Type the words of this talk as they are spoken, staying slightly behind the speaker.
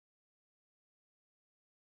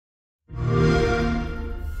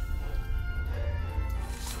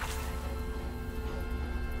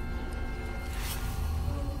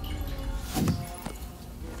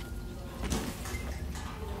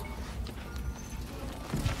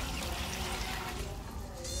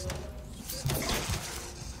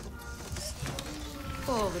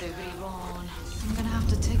Pobre bribón. I'm gonna have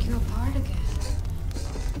to take you apart again.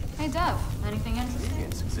 Hey, Dev, anything interesting?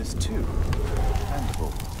 Aliens exist too.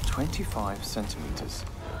 Mandible, 25 centimeters.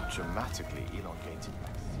 Dramatically elongated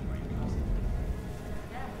back.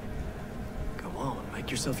 Go on,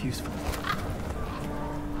 make yourself useful.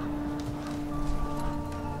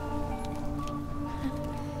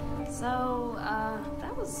 So,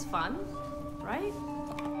 that was fun, right?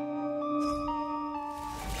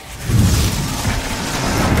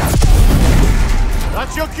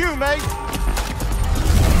 That's your cue, mate!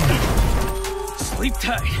 Sleep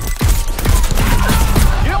tight.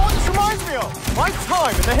 You know what this reminds me of? My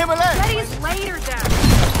time in the Himalayas! Betty's later, Dad!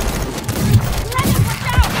 Let him look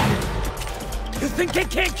out! You think they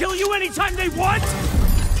can't kill you anytime they want?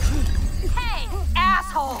 Hey,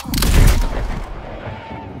 asshole!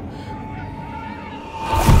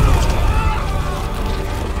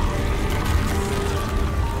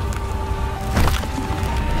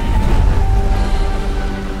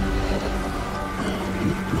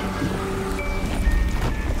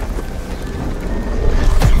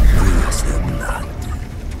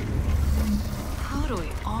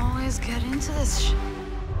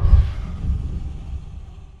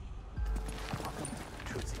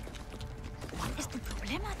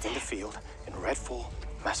 In the field in Redfall,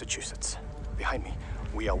 Massachusetts. Behind me,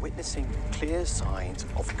 we are witnessing clear signs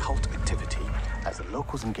of cult activity as the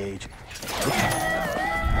locals engage.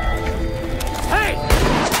 Hey!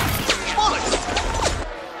 Bollocks!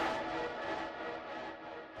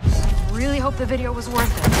 I really hope the video was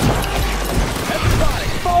worth it. Everybody,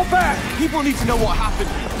 fall back! People need to know what happened.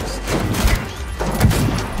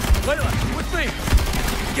 Layla, with me!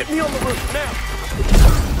 Get me on the roof, now!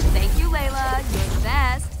 Thank you, Layla. You're the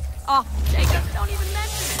best. Oh, Jacob, don't even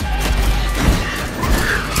mention it.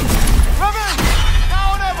 Reverend!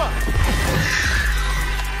 Now or never!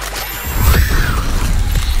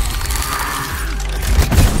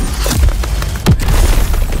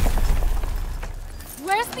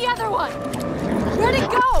 Where's the other one? Where'd it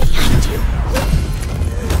go?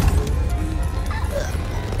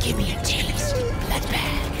 Give me a taste, blood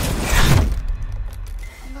bag.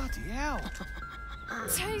 Bloody hell!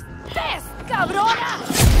 Taste this, cabrona!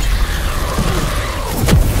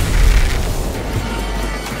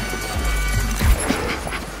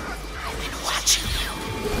 I've been watching you.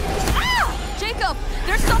 Ah! Jacob,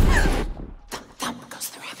 there's something. Thump goes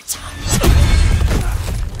the rabbit's heart.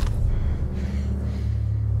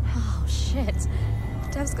 Oh shit.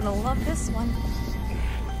 Dev's gonna love this one.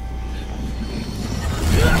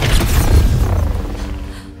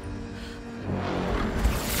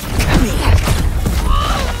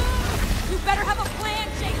 You better have a plan,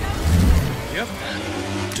 Jacob. Yep.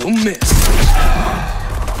 Don't miss.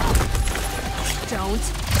 Don't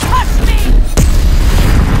touch me!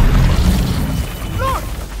 Look!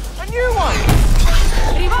 A new one!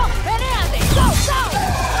 Primo, venerde! Go, go!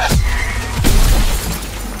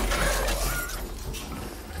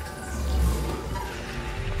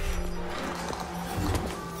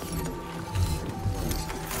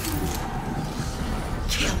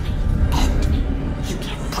 Kill me. End me. You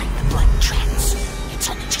can't break the blood trance. It's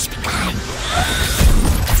only just begun.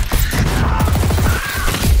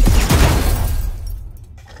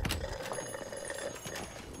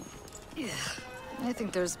 I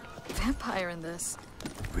think there's vampire in this.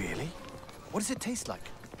 Really? What does it taste like?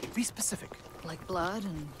 Be specific. Like blood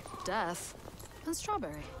and death. And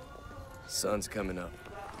strawberry. Sun's coming up.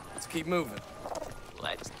 Let's keep moving.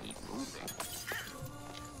 Let's keep moving.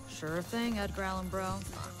 Sure thing, Edgar Allan bro.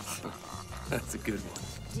 That's a good one.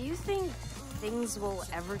 Do you think things will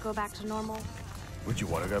ever go back to normal? Would you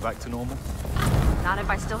want to go back to normal? Not if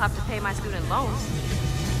I still have to pay my student loans.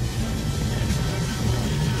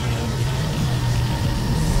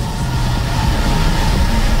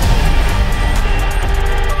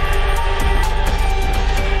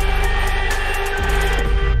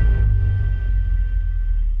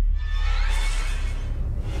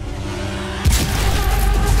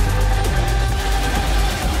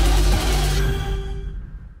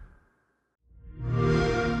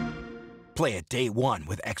 Play it day one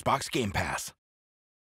with Xbox Game Pass.